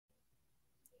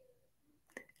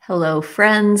Hello,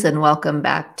 friends, and welcome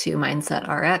back to Mindset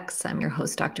RX. I'm your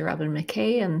host, Dr. Robyn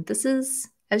McKay, and this is,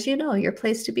 as you know, your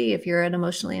place to be if you're an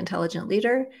emotionally intelligent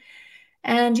leader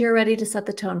and you're ready to set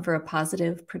the tone for a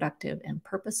positive, productive, and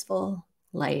purposeful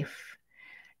life.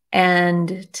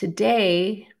 And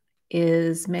today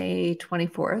is May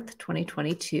 24th,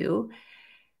 2022.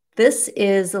 This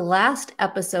is the last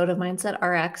episode of Mindset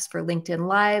RX for LinkedIn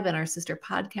Live and our sister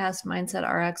podcast, Mindset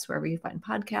RX, wherever you find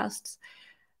podcasts.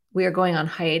 We are going on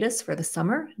hiatus for the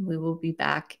summer. We will be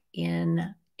back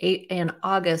in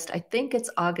August. I think it's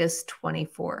August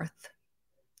 24th.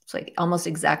 It's like almost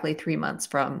exactly 3 months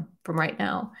from right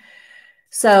now.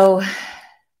 So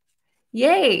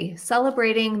yay,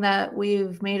 celebrating that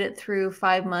we've made it through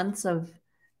 5 months of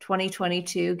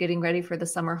 2022, getting ready for the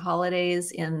summer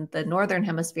holidays in the Northern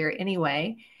Hemisphere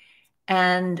anyway.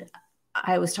 And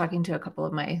I was talking to a couple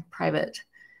of my private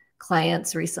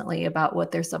clients recently about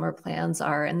what their summer plans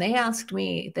are. And they asked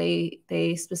me,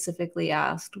 they specifically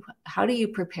asked, how do you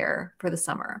prepare for the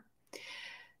summer?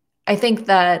 I think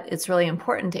that it's really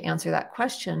important to answer that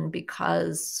question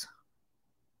because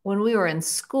when we were in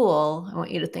school, I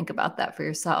want you to think about that for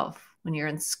yourself. When you're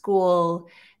in school,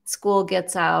 school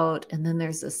gets out, and then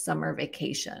there's a summer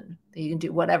vacation. You can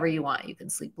do whatever you want. You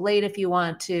can sleep late if you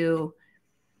want to.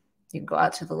 You can go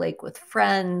out to the lake with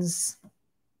friends.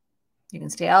 You can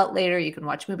stay out later. You can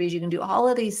watch movies. You can do all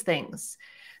of these things.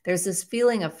 There's this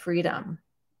feeling of freedom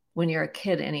when you're a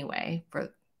kid anyway. For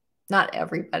not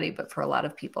everybody, but for a lot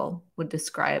of people would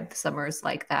describe summers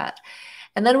like that.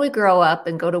 And then we grow up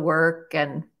and go to work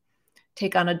and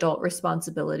take on adult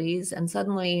responsibilities. And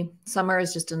suddenly summer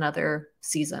is just another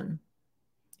season.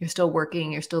 You're still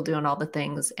working. You're still doing all the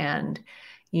things. And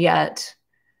yet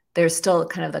there's still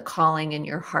kind of the calling in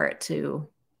your heart to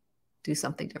do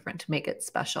something different, to make it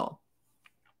special.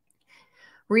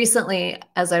 Recently,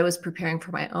 as I was preparing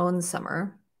for my own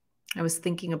summer, I was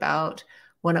thinking about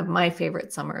one of my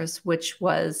favorite summers, which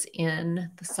was in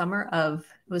the summer of,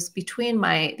 it was between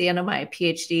the end of my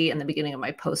PhD and the beginning of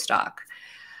my postdoc.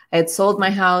 I had sold my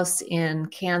house in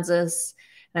Kansas,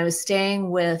 and I was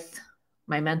staying with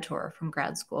my mentor from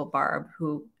grad school, Barb,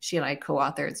 who she and I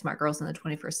co-authored Smart Girls in the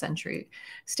 21st Century,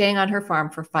 staying on her farm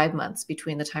for 5 months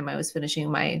between the time I was finishing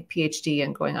my PhD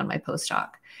and going on my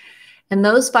postdoc. And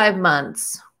those 5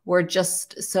 months were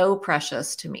just so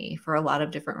precious to me for a lot of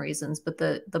different reasons. But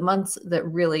the months that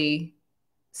really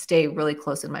stay really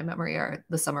close in my memory are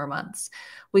the summer months.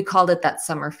 We called it that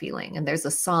summer feeling. And there's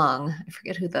a song, I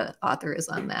forget who the author is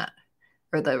on that,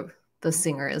 or the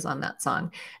singer is on that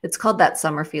song. It's called That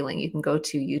Summer Feeling. You can go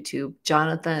to YouTube,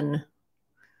 Jonathan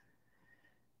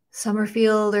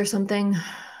Summerfield or something.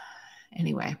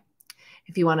 Anyway,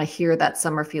 if you want to hear that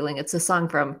summer feeling, it's a song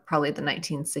from probably the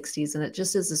 1960s. And it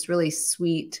just is this really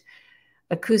sweet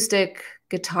acoustic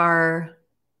guitar,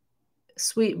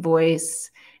 sweet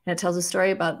voice. And it tells a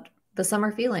story about the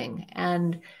summer feeling.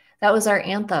 And that was our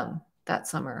anthem that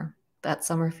summer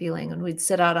feeling. And we'd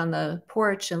sit out on the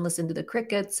porch and listen to the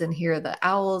crickets and hear the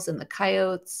owls and the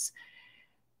coyotes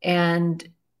and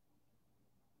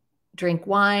drink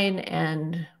wine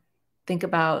and think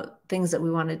about things that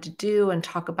we wanted to do and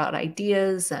talk about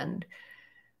ideas and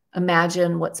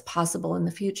imagine what's possible in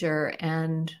the future.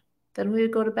 And then we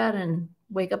would go to bed and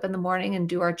wake up in the morning and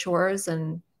do our chores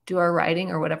and do our writing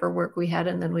or whatever work we had.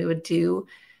 And then we would do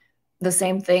the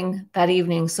same thing that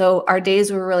evening. So our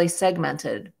days were really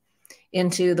segmented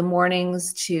into the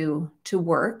mornings to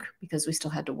work, because we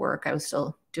still had to work. I was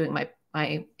still doing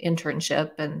my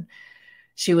internship, and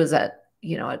she was at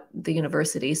the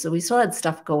university. So we still had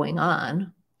stuff going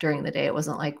on during the day. It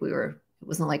wasn't like it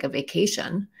wasn't like a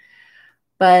vacation.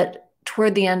 But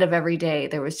toward the end of every day,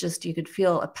 there was just, you could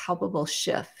feel a palpable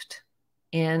shift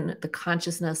in the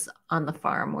consciousness on the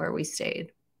farm where we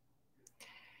stayed.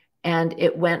 And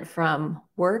it went from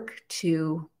work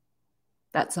to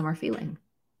that summer feeling.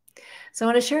 So I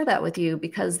want to share that with you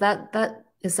because that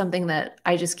is something that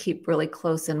I just keep really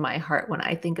close in my heart when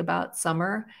I think about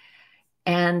summer.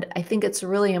 And I think it's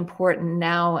really important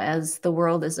now as the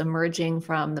world is emerging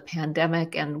from the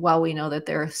pandemic. And while we know that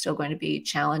there are still going to be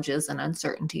challenges and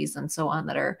uncertainties and so on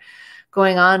that are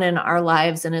going on in our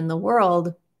lives and in the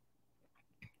world,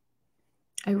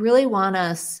 I really want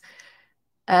us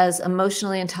as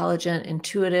emotionally intelligent,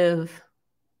 intuitive,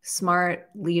 smart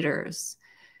leaders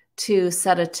to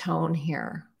set a tone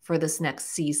here for this next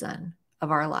season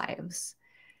of our lives.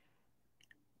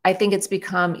 I think it's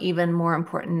become even more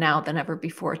important now than ever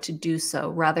before to do so,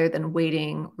 rather than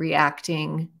waiting,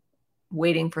 reacting,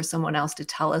 waiting for someone else to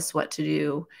tell us what to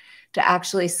do, to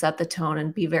actually set the tone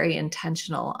and be very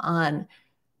intentional on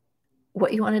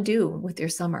what you want to do with your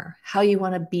summer, how you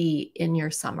want to be in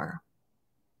your summer.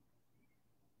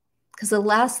 Because the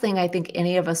last thing I think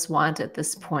any of us want at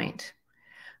this point,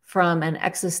 from an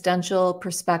existential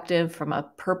perspective, from a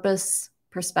purpose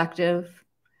perspective,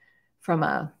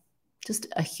 from just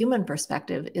a human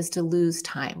perspective, is to lose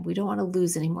time. We don't want to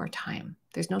lose any more time.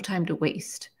 There's no time to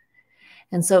waste.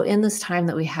 And so in this time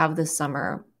that we have this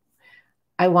summer,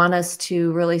 I want us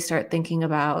to really start thinking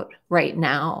about right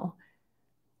now,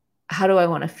 how do I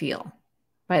want to feel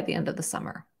by the end of the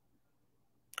summer?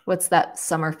 What's that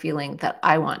summer feeling that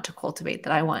I want to cultivate,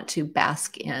 that I want to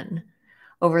bask in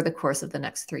over the course of the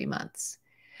next 3 months?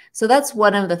 So that's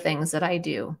one of the things that I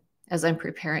do as I'm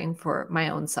preparing for my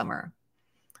own summer.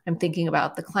 I'm thinking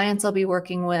about the clients I'll be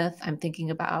working with. I'm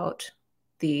thinking about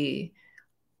the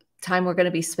time we're going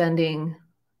to be spending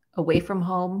away from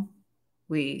home.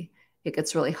 It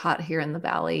gets really hot here in the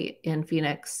valley in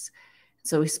Phoenix.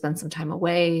 So we spend some time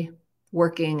away,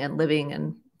 working and living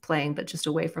and playing, but just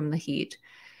away from the heat.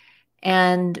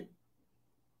 And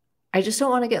I just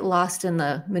don't want to get lost in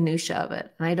the minutia of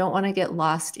it. And I don't want to get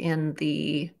lost in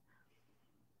the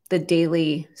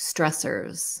daily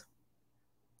stressors.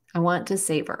 I want to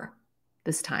savor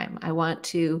this time. I want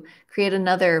to create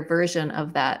another version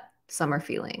of that summer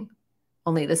feeling,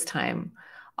 only this time,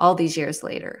 all these years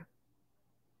later.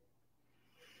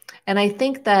 And I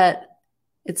think that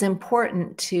it's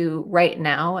important to, right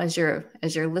now, as you're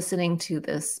listening to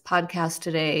this podcast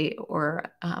today, or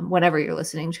whenever you're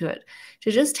listening to it,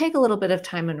 to just take a little bit of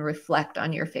time and reflect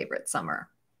on your favorite summer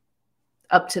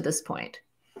up to this point.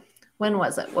 When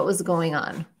was it? What was going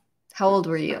on? How old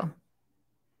were you?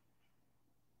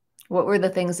 What were the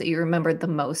things that you remembered the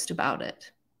most about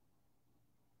it?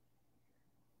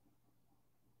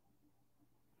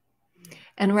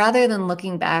 And rather than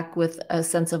looking back with a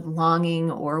sense of longing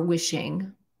or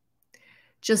wishing,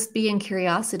 just be in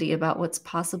curiosity about what's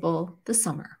possible this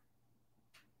summer.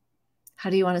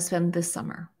 How do you want to spend this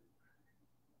summer?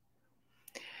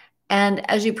 And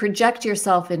as you project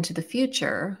yourself into the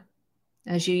future,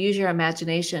 as you use your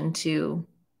imagination to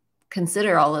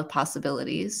consider all the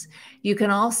possibilities, you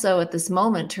can also at this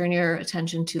moment turn your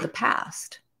attention to the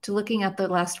past, to looking at the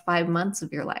last 5 months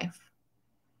of your life,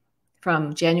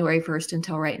 from January 1st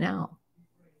until right now.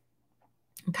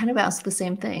 And kind of ask the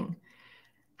same thing.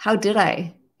 How did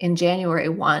I in January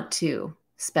want to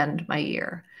spend my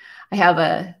year? I have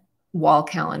a wall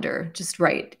calendar just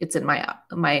right. It's in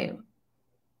the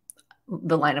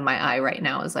line of my eye right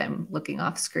now as I'm looking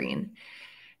off screen.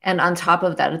 And on top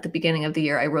of that, at the beginning of the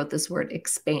year, I wrote this word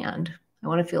expand. I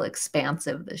want to feel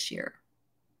expansive this year.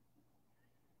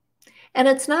 And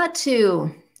it's not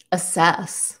to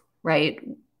assess, right,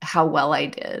 how well I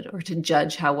did, or to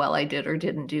judge how well I did or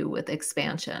didn't do with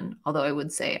expansion. Although I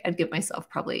would say I'd give myself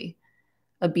probably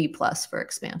a B+ for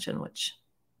expansion, which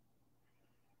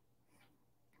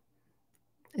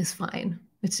is fine.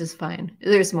 It's just fine.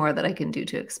 There's more that I can do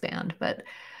to expand, but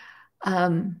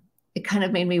it kind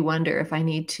of made me wonder if I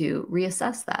need to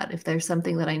reassess that, if there's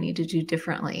something that I need to do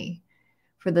differently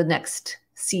for the next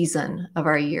season of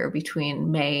our year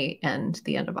between May and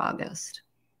the end of August.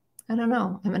 I don't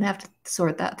know. I'm going to have to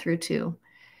sort that through too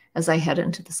as I head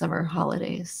into the summer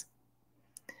holidays.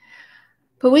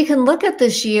 But we can look at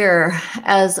this year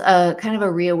as a kind of a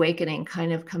reawakening,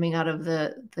 kind of coming out of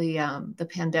the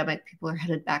pandemic. People are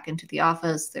headed back into the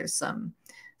office. There's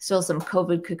still some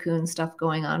COVID cocoon stuff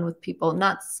going on with people.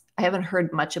 I haven't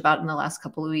heard much about it in the last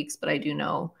couple of weeks, but I do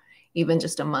know even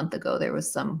just a month ago, there was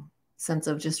some sense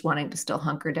of just wanting to still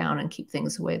hunker down and keep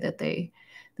things the way that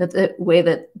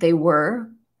they were.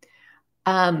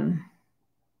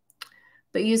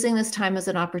 But using this time as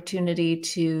an opportunity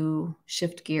to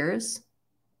shift gears,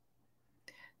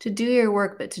 to do your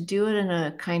work, but to do it in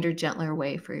a kinder, gentler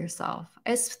way for yourself.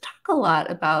 I talk a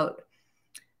lot about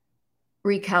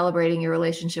recalibrating your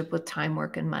relationship with time,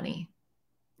 work, and money.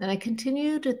 And I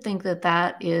continue to think that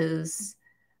that is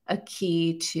a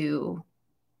key to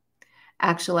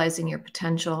actualizing your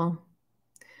potential,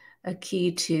 a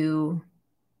key to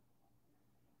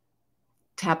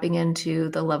tapping into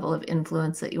the level of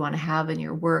influence that you want to have in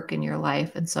your work, in your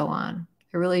life, and so on.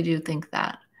 I really do think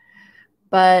that.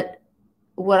 But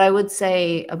what I would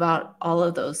say about all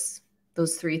of those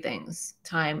three things,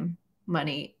 time,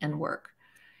 money, and work,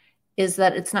 is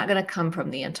that it's not going to come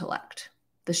from the intellect.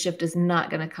 The shift is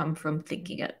not going to come from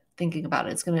thinking about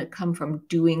it. It's going to come from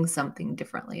doing something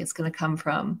differently. It's going to come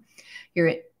from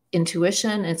your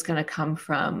intuition. It's going to come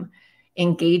from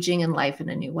engaging in life in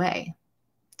a new way,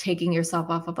 taking yourself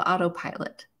off of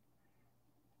autopilot,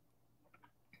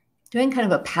 doing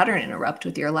kind of a pattern interrupt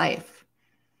with your life.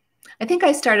 I think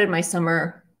I started my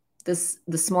summer this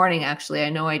morning, actually. I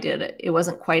know I did. It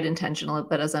wasn't quite intentional,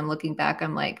 but as I'm looking back,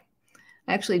 I'm like,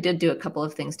 I actually did do a couple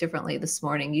of things differently this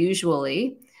morning.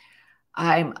 Usually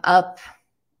I'm up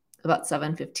about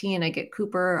 7:15. I get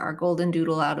Cooper, our golden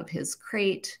doodle, out of his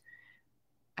crate.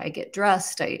 I get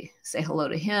dressed. I say hello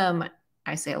to him.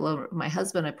 I say hello to my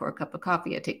husband. I pour a cup of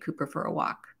coffee. I take Cooper for a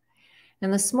walk.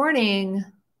 And this morning,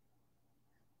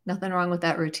 nothing wrong with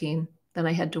that routine. Then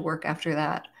I head to work after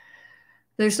that.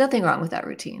 There's nothing wrong with that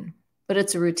routine, but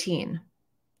it's a routine.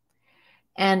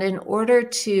 And in order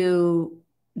to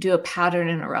do a pattern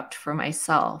interrupt for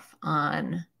myself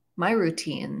on my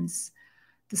routines,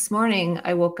 this morning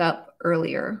I woke up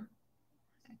earlier.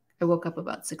 I woke up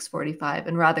about 6:45,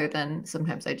 and rather than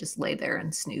sometimes I just lay there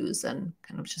and snooze and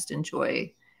kind of just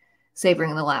enjoy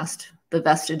savoring the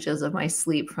vestiges of my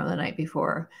sleep from the night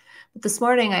before. But this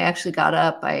morning I actually got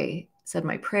up, I said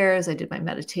my prayers, I did my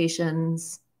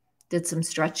meditations, did some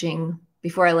stretching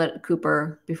before I got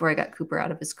Cooper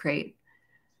out of his crate.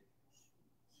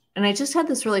 And I just had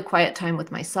this really quiet time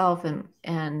with myself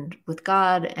and with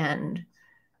God, and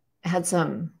I had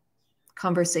some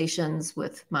conversations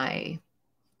with my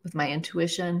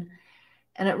intuition,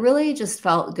 and it really just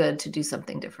felt good to do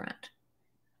something different.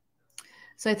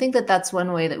 So I think that that's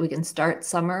one way that we can start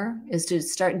summer, is to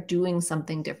start doing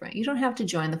something different. You don't have to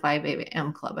join the 5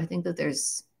 a.m. club. I think that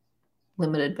there's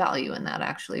limited value in that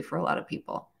actually for a lot of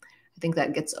people. I think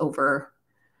that gets over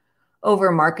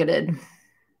marketed,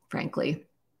 frankly.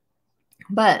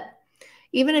 But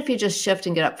even if you just shift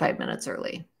and get up 5 minutes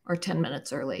early or 10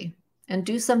 minutes early and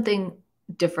do something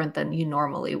different than you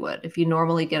normally would. If you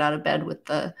normally get out of bed with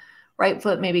the right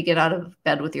foot, maybe get out of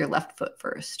bed with your left foot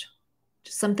first.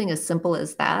 Just something as simple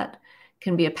as that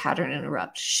can be a pattern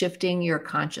interrupt, shifting your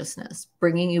consciousness,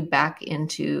 bringing you back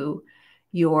into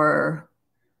your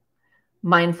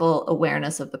mindful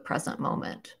awareness of the present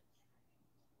moment.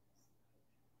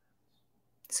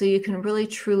 So you can really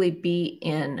truly be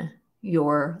in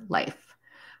your life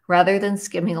rather than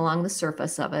skimming along the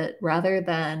surface of it, rather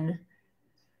than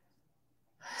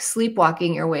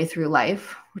sleepwalking your way through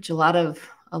life, which a lot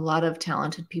of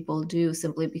talented people do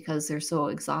simply because they're so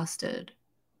exhausted.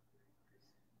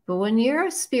 But when your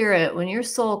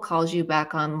soul calls you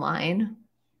back online,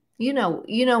 you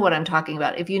know what I'm talking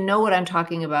about. If you know what I'm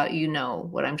talking about, you know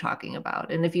what I'm talking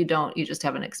about. And if you don't, you just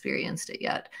haven't experienced it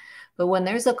yet. But when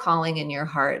there's a calling in your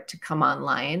heart to come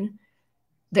online,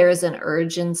 there is an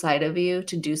urge inside of you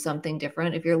to do something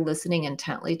different. If you're listening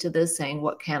intently to this, saying,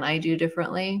 what can I do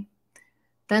differently?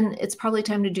 Then it's probably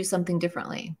time to do something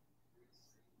differently.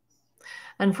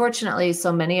 Unfortunately,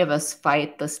 so many of us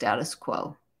fight the status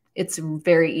quo. It's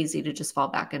very easy to just fall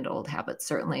back into old habits.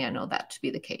 Certainly, I know that to be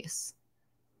the case.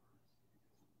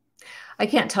 I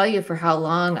can't tell you for how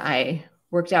long I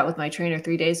worked out with my trainer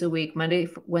 3 days a week, Monday,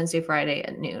 Wednesday, Friday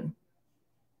at noon.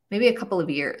 Maybe a couple of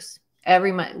years,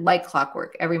 like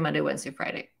clockwork, every Monday, Wednesday,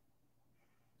 Friday,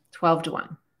 12 to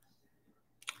 1.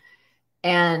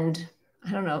 And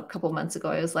I don't know, a couple months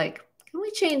ago, I was like, can we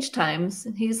change times?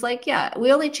 And he's like, yeah,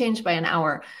 we only changed by an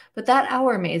hour, but that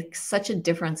hour makes such a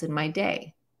difference in my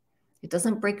day. It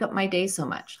doesn't break up my day so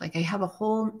much. Like I have a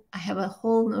whole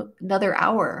another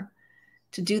hour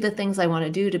to do the things I want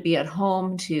to do, to be at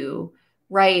home, to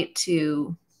write,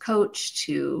 to coach,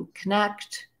 to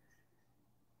connect.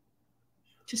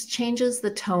 Just changes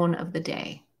the tone of the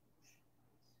day.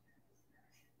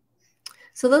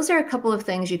 So those are a couple of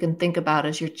things you can think about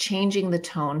as you're changing the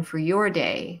tone for your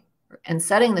day and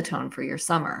setting the tone for your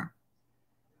summer.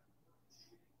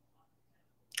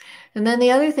 And then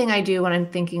the other thing I do when I'm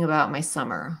thinking about my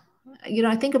summer,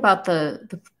 I think about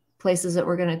the places that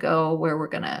we're going to go, where we're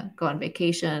going to go on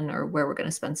vacation, or where we're going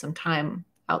to spend some time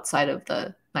outside of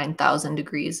the 9,000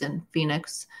 degrees in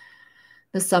Phoenix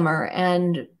this summer.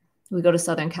 And we go to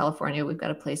Southern California. We've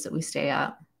got a place that we stay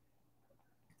at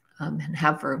and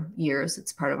have for years.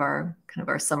 It's part of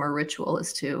our summer ritual,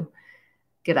 is to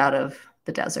get out of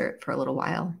the desert for a little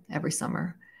while every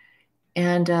summer.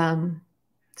 And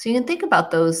so you can think about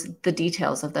the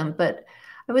details of them. But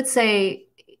I would say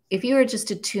if you were just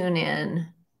to tune in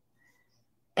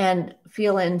and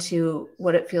feel into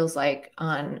what it feels like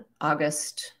on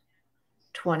August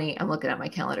 20, I'm looking at my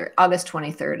calendar, August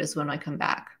 23rd is when I come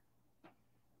back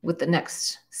with the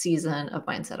next season of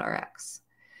Mindset RX.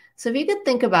 So if you could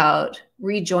think about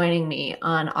rejoining me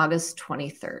on August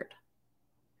 23rd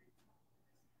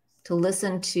to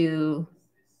listen to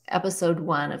episode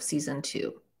 1 of season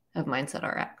 2 of Mindset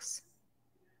RX.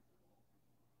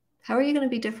 How are you going to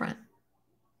be different?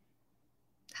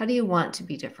 How do you want to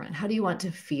be different? How do you want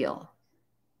to feel?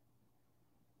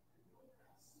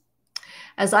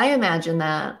 As I imagine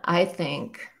that, I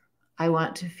think I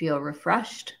want to feel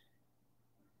refreshed.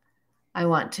 I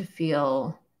want to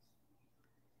feel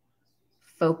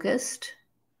focused.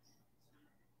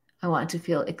 I want to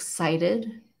feel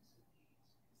excited.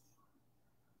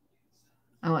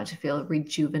 I want to feel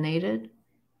rejuvenated.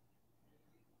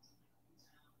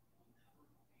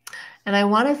 And I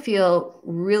want to feel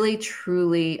really,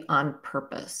 truly on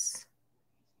purpose.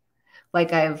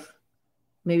 Like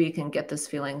maybe you can get this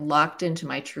feeling, locked into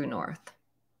my true north.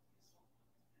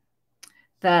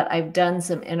 That I've done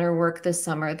some inner work this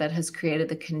summer that has created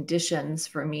the conditions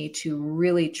for me to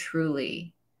really,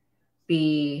 truly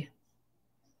be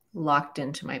locked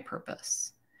into my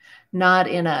purpose. Not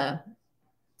in a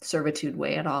servitude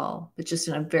way at all, but just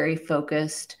in a very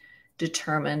focused,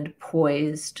 determined,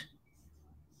 poised,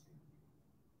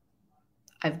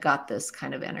 I've got this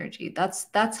kind of energy.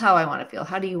 That's how I want to feel.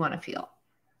 How do you want to feel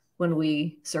when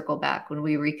we circle back, when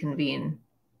we reconvene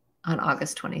on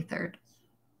August 23rd?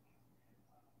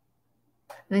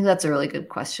 I think that's a really good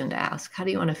question to ask. How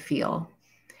do you want to feel?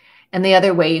 And the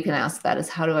other way you can ask that is,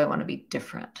 how do I want to be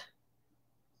different?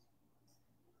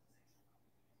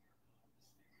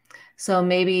 So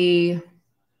maybe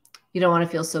you don't want to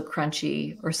feel so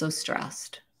crunchy or so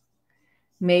stressed.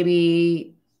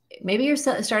 Maybe you're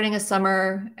starting a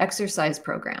summer exercise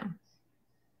program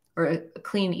or a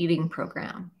clean eating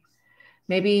program.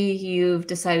 Maybe you've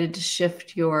decided to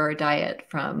shift your diet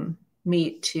from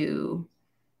meat to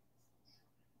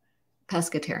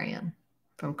pescatarian,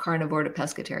 from carnivore to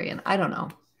pescatarian. I don't know.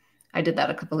 I did that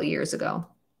a couple of years ago.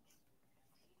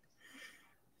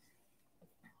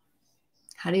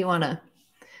 How do you want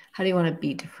to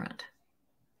be different?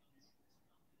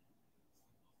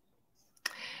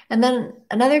 And then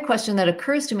another question that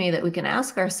occurs to me that we can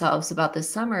ask ourselves about this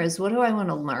summer is, what do I want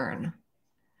to learn?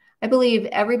 I believe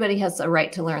everybody has a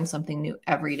right to learn something new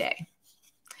every day.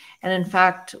 And in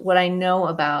fact, what I know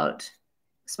about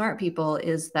smart people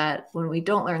is that when we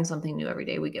don't learn something new every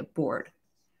day, we get bored.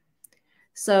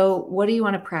 So what do you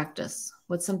want to practice?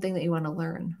 What's something that you want to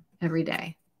learn every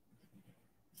day?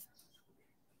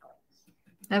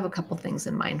 I have a couple things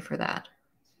in mind for that.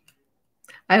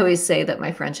 I always say that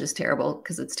my French is terrible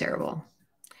because it's terrible.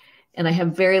 And I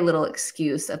have very little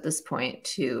excuse at this point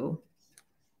to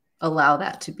allow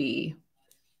that to be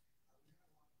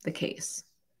the case.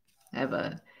 I have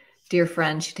a dear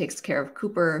friend. She takes care of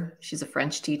Cooper. She's a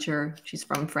French teacher. She's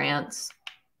from France.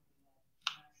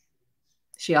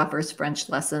 She offers French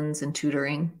lessons and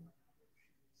tutoring.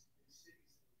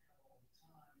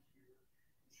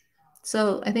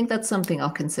 So I think that's something I'll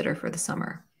consider for the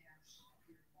summer.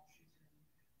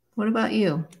 What about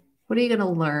you? What are you going to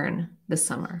learn this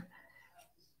summer?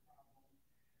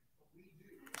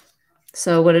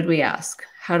 So what did we ask?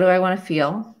 How do I want to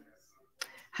feel?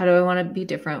 How do I want to be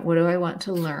different? What do I want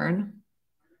to learn?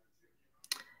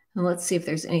 And let's see if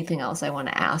there's anything else I want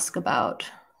to ask about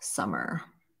summer.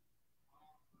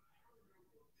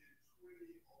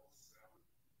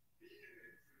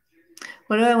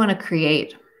 What do I want to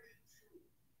create?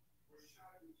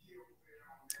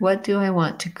 What do I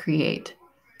want to create?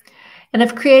 And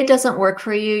if create doesn't work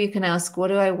for you, you can ask, what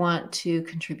do I want to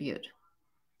contribute?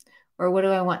 Or what do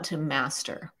I want to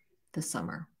master this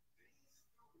summer?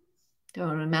 Do I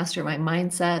want to master my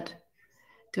mindset?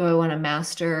 Do I want to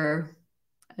master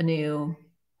a new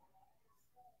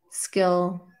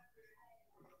skill?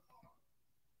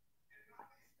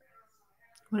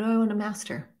 What do I want to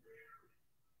master?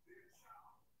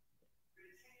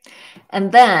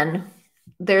 And then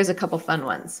there's a couple fun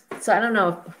ones. So I don't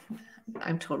know if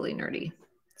I'm totally nerdy,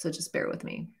 so just bear with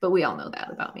me. But we all know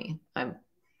that about me.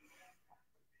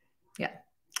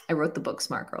 I wrote the book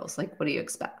Smart Girls. Like, what do you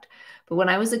expect? But when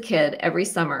I was a kid, every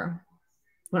summer,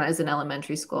 when I was in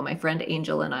elementary school, my friend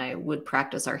Angel and I would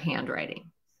practice our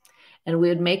handwriting. And we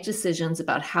would make decisions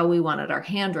about how we wanted our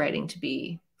handwriting to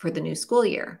be for the new school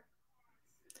year.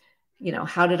 You know,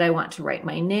 how did I want to write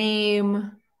my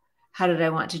name? How did I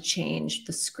want to change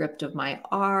the script of my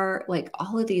art? Like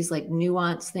all of these like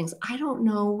nuanced things. I don't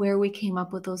know where we came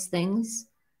up with those things,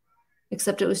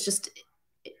 except it was just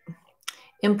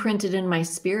imprinted in my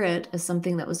spirit as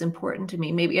something that was important to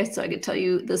me. Maybe so I could tell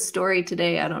you this story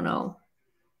today. I don't know.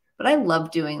 But I love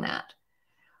doing that.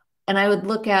 And I would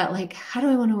look at like, how do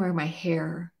I want to wear my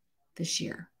hair this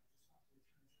year?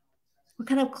 What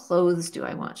kind of clothes do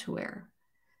I want to wear?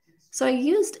 So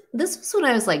this was when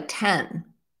I was like 10.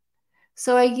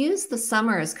 So I used the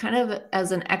summer as kind of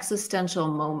as an existential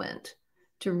moment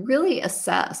to really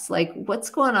assess like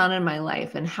what's going on in my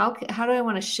life and how do I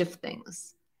want to shift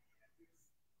things?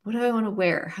 What do I want to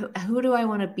wear? Who do I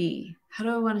want to be? How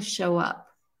do I want to show up?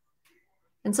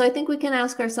 And so I think we can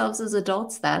ask ourselves as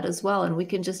adults that as well. And we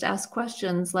can just ask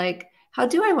questions like, how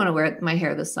do I want to wear my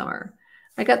hair this summer?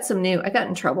 I got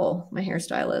in trouble. My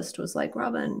hairstylist was like,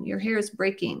 Robyn, your hair is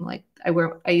breaking. Like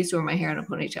I used to wear my hair in a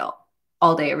ponytail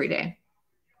all day, every day.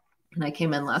 And I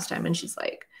came in last time and she's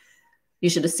like, you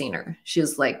should have seen her. She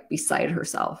was like beside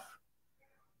herself.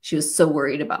 She was so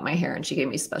worried about my hair and she gave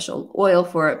me special oil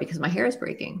for it because my hair is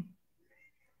breaking.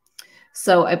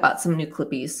 So I bought some new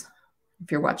clippies.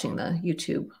 If you're watching the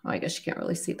YouTube, I guess you can't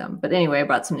really see them. But anyway, I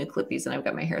bought some new clippies and I've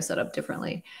got my hair set up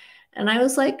differently. And I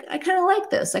was like, I kind of like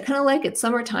this. I kind of like it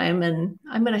summertime and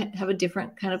I'm going to have a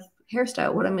different kind of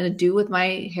hairstyle. What I'm going to do with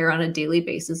my hair on a daily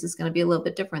basis is going to be a little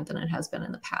bit different than it has been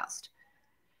in the past.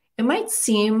 It might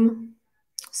seem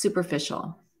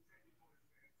superficial,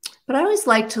 but I always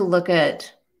like to look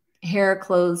at hair,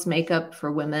 clothes, makeup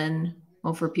for women.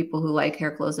 Well, for people who like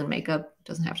hair, clothes, and makeup, it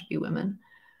doesn't have to be women.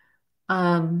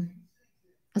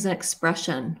 As an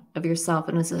expression of yourself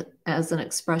and as an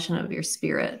expression of your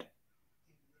spirit.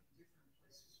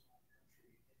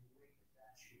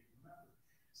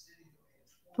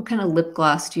 What kind of lip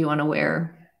gloss do you want to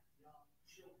wear?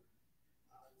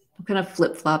 What kind of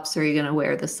flip-flops are you going to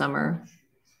wear this summer?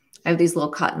 I have these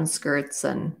little cotton skirts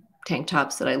and tank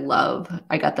tops that I love.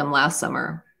 I got them last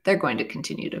summer. They're going to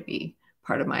continue to be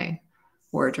part of my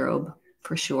wardrobe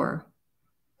for sure.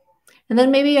 And then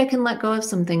maybe I can let go of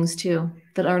some things too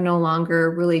that are no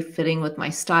longer really fitting with my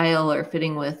style or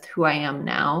fitting with who I am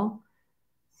now.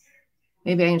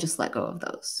 Maybe I can just let go of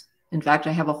those. In fact,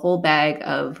 I have a whole bag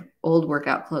of old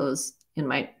workout clothes in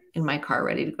my car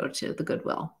ready to go to the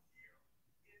Goodwill.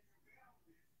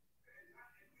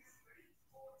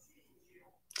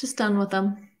 Just done with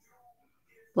them.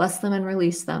 Bless them and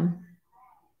release them.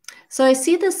 So I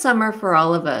see this summer for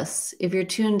all of us, if you're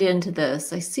tuned into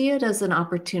this, I see it as an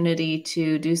opportunity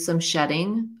to do some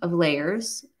shedding of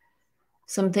layers,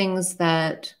 some things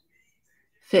that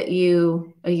fit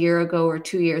you a year ago or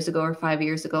 2 years ago or 5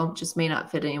 years ago just may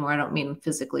not fit anymore. I don't mean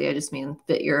physically. I just mean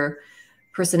fit your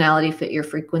personality, fit your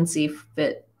frequency,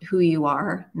 fit who you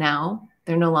are now.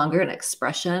 They're no longer an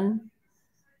expression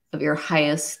of your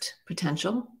highest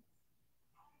potential.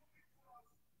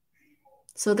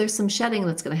 So there's some shedding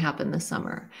that's going to happen this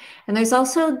summer. And there's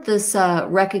also this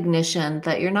recognition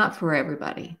that you're not for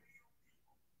everybody.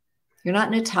 You're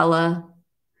not Nutella.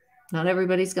 Not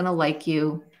everybody's going to like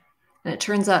you. And it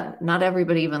turns out not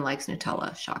everybody even likes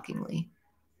Nutella, shockingly.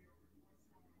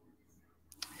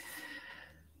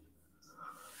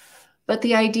 But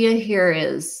the idea here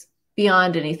is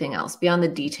beyond anything else, beyond the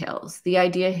details. The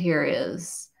idea here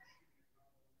is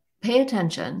pay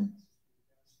attention.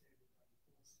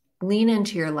 Lean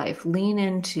into your life. Lean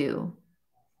into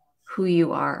who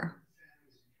you are.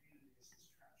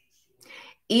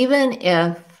 Even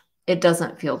if it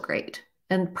doesn't feel great.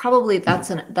 And probably that's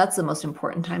the most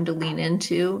important time to lean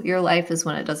into your life is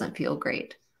when it doesn't feel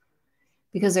great.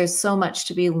 Because there's so much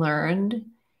to be learned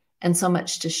and so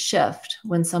much to shift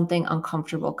when something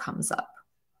uncomfortable comes up.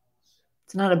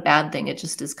 It's not a bad thing. It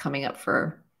just is coming up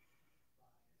for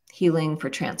healing, for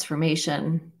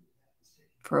transformation,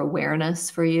 for awareness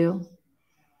for you.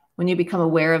 When you become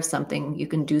aware of something, you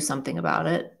can do something about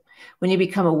it. When you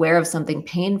become aware of something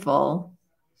painful,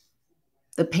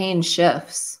 the pain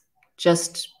shifts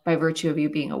just by virtue of you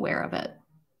being aware of it.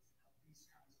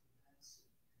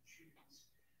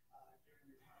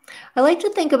 I like to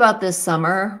think about this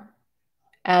summer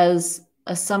as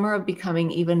a summer of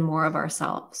becoming even more of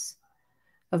ourselves,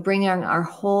 of bringing our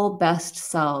whole best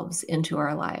selves into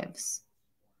our lives.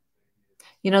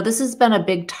 You know, this has been a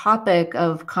big topic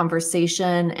of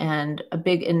conversation and a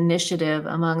big initiative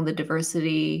among the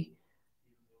diversity,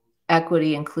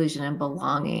 equity, inclusion, and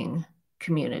belonging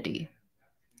community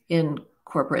in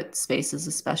corporate spaces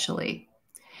especially.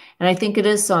 And I think it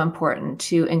is so important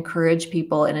to encourage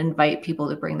people and invite people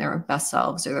to bring their best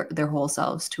selves or their whole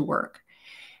selves to work.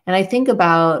 And I think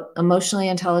about emotionally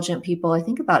intelligent people. I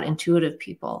think about intuitive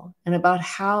people and about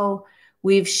how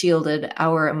we've shielded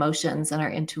our emotions and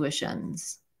our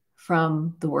intuitions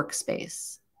from the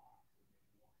workspace.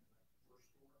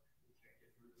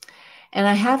 And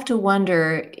I have to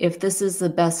wonder if this is the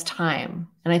best time.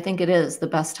 And I think it is the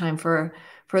best time for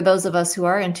those of us who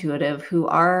are intuitive, who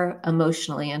are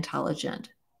emotionally intelligent,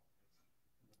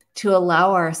 to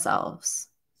allow ourselves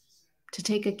to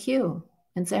take a cue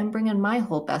and say, I'm bringing my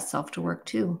whole best self to work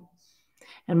too.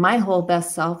 And my whole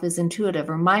best self is intuitive,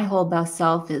 or my whole best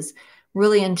self is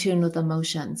really in tune with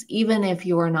emotions. Even if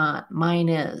you're not, mine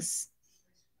is.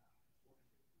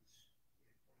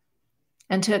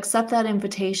 And to accept that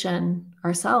invitation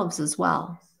ourselves as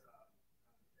well.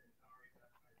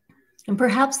 And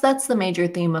perhaps that's the major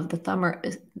theme of the thumber.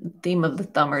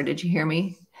 Did you hear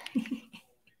me?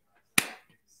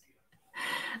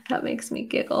 That makes me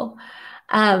giggle.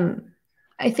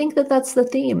 I think that that's the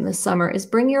theme this summer is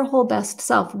bring your whole best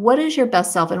self. What is your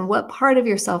best self and what part of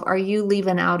yourself are you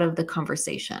leaving out of the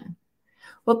conversation?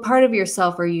 What part of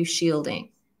yourself are you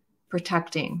shielding,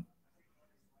 protecting?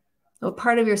 What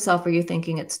part of yourself are you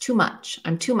thinking it's too much?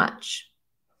 I'm too much.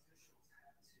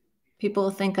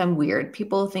 People think I'm weird.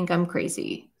 People think I'm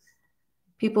crazy.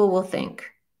 People will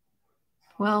think,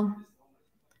 well,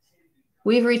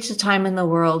 we've reached a time in the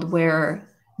world where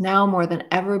now more than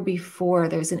ever before,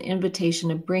 there's an invitation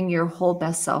to bring your whole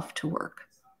best self to work.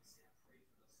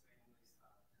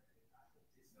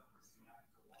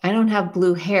 I don't have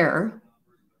blue hair.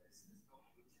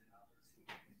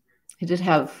 I did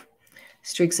have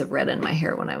streaks of red in my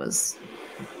hair when I was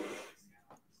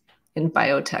in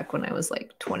biotech when I was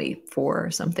like 24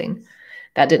 or something.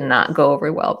 That did not go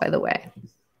over well, by the way,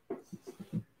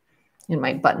 in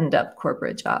my buttoned up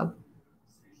corporate job.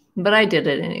 But I did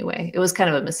it anyway. It was kind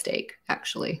of a mistake,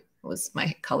 actually. It was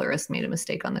my colorist made a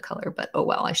mistake on the color, but oh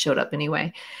well, I showed up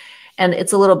anyway. And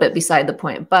it's a little bit beside the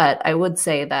point, but I would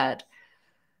say that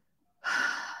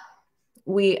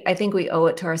I think we owe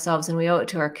it to ourselves and we owe it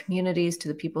to our communities, to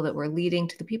the people that we're leading,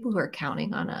 to the people who are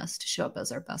counting on us to show up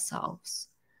as our best selves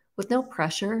with no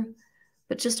pressure,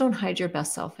 but just don't hide your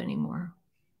best self anymore.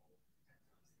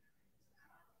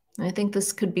 And I think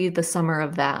this could be the summer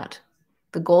of that.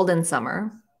 The golden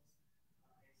summer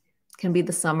can be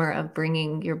the summer of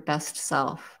bringing your best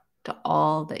self to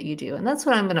all that you do. And that's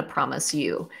what I'm going to promise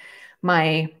you,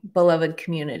 my beloved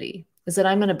community, is that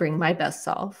I'm going to bring my best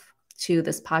self to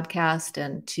this podcast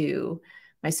and to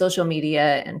my social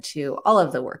media and to all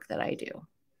of the work that I do.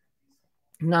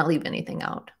 Not leave anything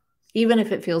out, even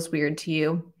if it feels weird to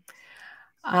you.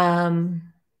 I'm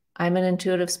an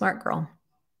intuitive smart girl.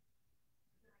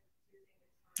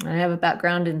 I have a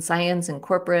background in science and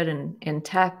corporate and in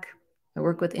tech. I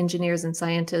work with engineers and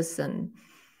scientists and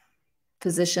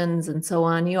physicians and so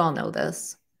on. You all know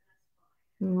this.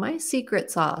 My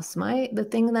secret sauce, the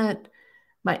thing that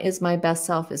is my best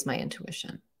self is my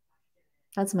intuition.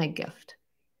 That's my gift.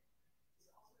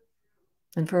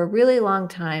 And for a really long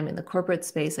time in the corporate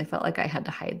space, I felt like I had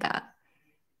to hide that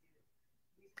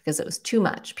because it was too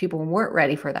much. People weren't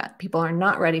ready for that. People are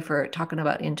not ready for talking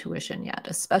about intuition yet,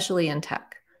 especially in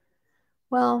tech.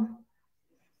 Well,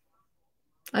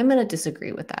 I'm going to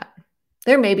disagree with that.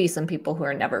 There may be some people who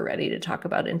are never ready to talk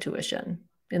about intuition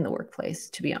in the workplace,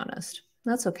 to be honest.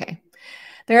 That's okay.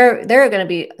 There are going to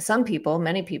be some people,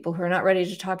 many people who are not ready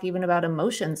to talk even about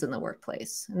emotions in the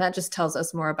workplace. And that just tells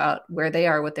us more about where they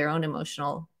are with their own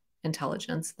emotional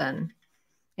intelligence than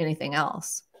anything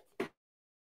else.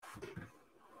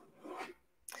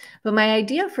 But my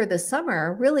idea for this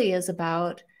summer really is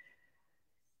about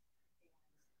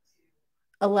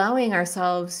allowing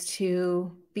ourselves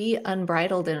to be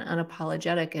unbridled and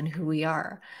unapologetic in who we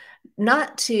are,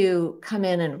 not to come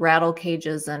in and rattle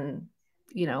cages and,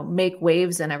 make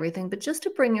waves and everything, but just to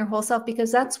bring your whole self,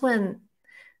 because that's when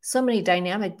so many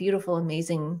dynamic, beautiful,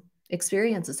 amazing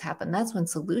experiences happen. That's when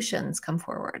solutions come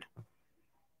forward.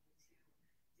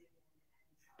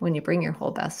 When you bring your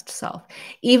whole best self,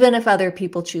 even if other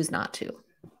people choose not to,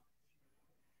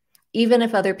 even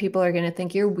if other people are going to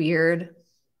think you're weird.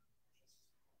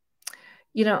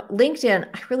 LinkedIn,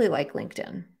 I really like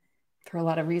LinkedIn for a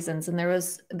lot of reasons. And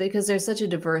because there's such a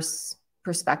diverse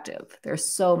perspective. There's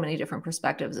so many different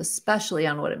perspectives, especially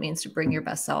on what it means to bring your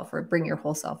best self or bring your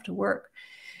whole self to work.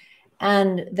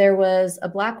 And there was a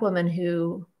Black woman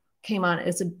who came on.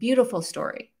 It's a beautiful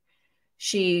story.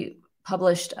 She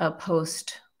published a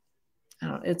post,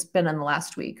 it's been in the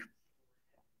last week,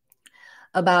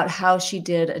 about how she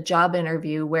did a job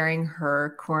interview wearing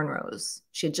her cornrows.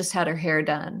 She had just had her hair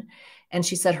done. And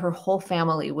she said her whole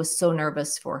family was so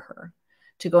nervous for her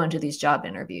to go into these job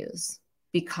interviews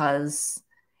because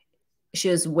she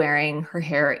was wearing her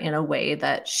hair in a way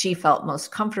that she felt most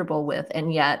comfortable with.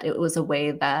 And yet it was a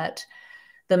way that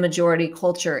the majority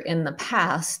culture in the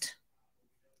past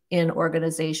in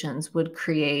organizations would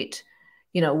create,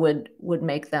 would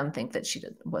make them think that she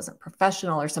wasn't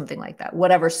professional or something like that.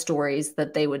 Whatever stories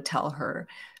that they would tell her,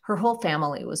 her whole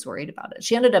family was worried about it.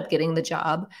 She ended up getting the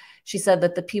job. She said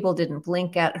that the people didn't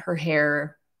blink at her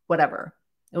hair, whatever.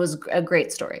 It was a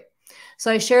great story.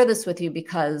 So I share this with you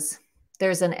because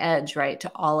there's an edge, right,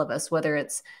 to all of us, whether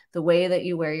it's the way that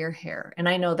you wear your hair. And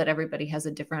I know that everybody has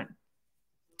a different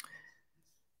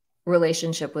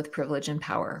relationship with privilege and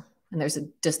power. And there's a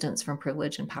distance from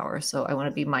privilege and power. So I want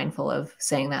to be mindful of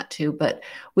saying that too. But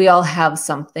we all have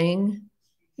something,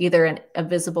 either a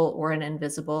visible or an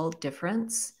invisible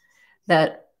difference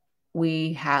that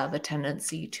we have a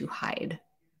tendency to hide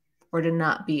or to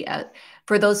not be at.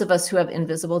 For those of us who have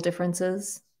invisible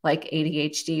differences, like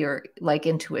ADHD or like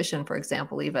intuition, for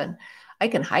example, even, I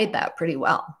can hide that pretty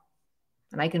well.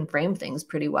 And I can frame things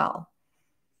pretty well.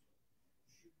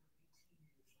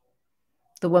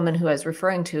 The woman who I was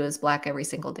referring to is Black every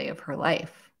single day of her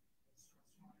life.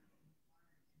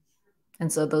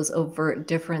 And so those overt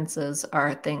differences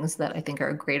are things that I think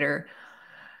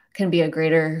can be a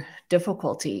greater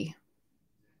difficulty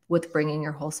with bringing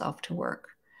your whole self to work.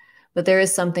 But there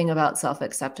is something about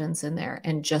self-acceptance in there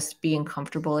and just being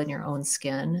comfortable in your own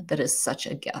skin that is such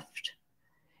a gift.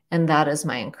 And that is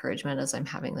my encouragement as I'm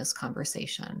having this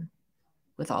conversation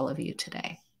with all of you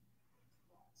today.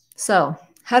 So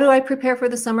how do I prepare for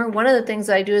the summer? One of the things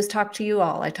I do is talk to you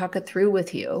all. I talk it through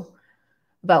with you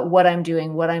about what I'm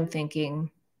doing, what I'm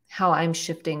thinking, how I'm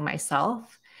shifting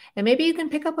myself. And maybe you can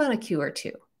pick up on a cue or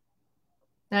two.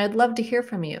 And I'd love to hear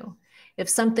from you. If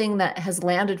something that has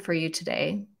landed for you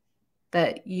today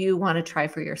that you want to try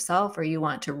for yourself or you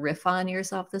want to riff on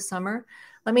yourself this summer,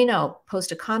 let me know.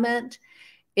 Post a comment.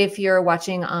 If you're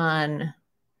watching on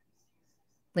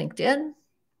LinkedIn,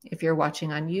 if you're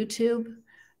watching on YouTube,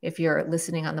 if you're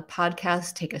listening on the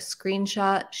podcast, take a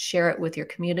screenshot, share it with your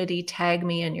community, tag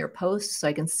me in your posts so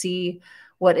I can see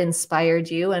what inspired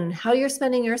you and how you're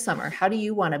spending your summer. How do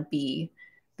you want to be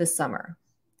this summer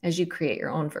as you create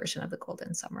your own version of the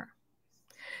golden summer?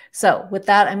 So with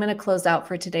that, I'm going to close out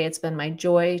for today. It's been my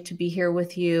joy to be here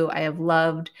with you. I have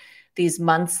loved these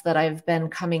months that I've been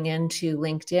coming into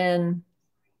LinkedIn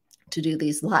to do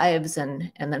these lives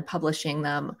and then publishing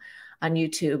them on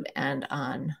YouTube and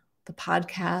on the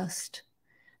podcast.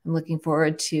 I'm looking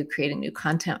forward to creating new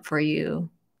content for you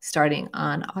starting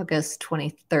on August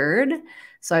 23rd.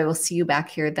 So I will see you back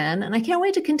here then. And I can't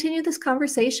wait to continue this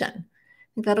conversation. I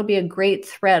think that'll be a great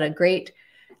thread, a great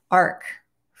arc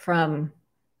from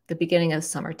the beginning of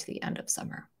summer to the end of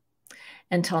summer.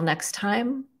 Until next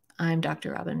time, I'm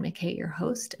Dr. Robyn McKay, your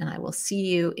host, and I will see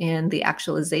you in the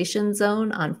Actualization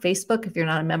Zone on Facebook. If you're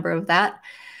not a member of that,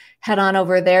 head on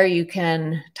over there. You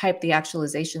can type the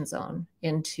Actualization Zone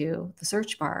into the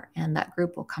search bar, and that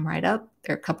group will come right up.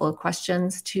 There are a couple of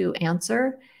questions to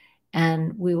answer,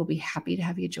 and we will be happy to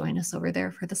have you join us over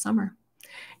there for the summer.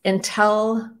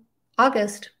 Until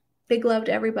August, big love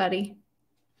to everybody.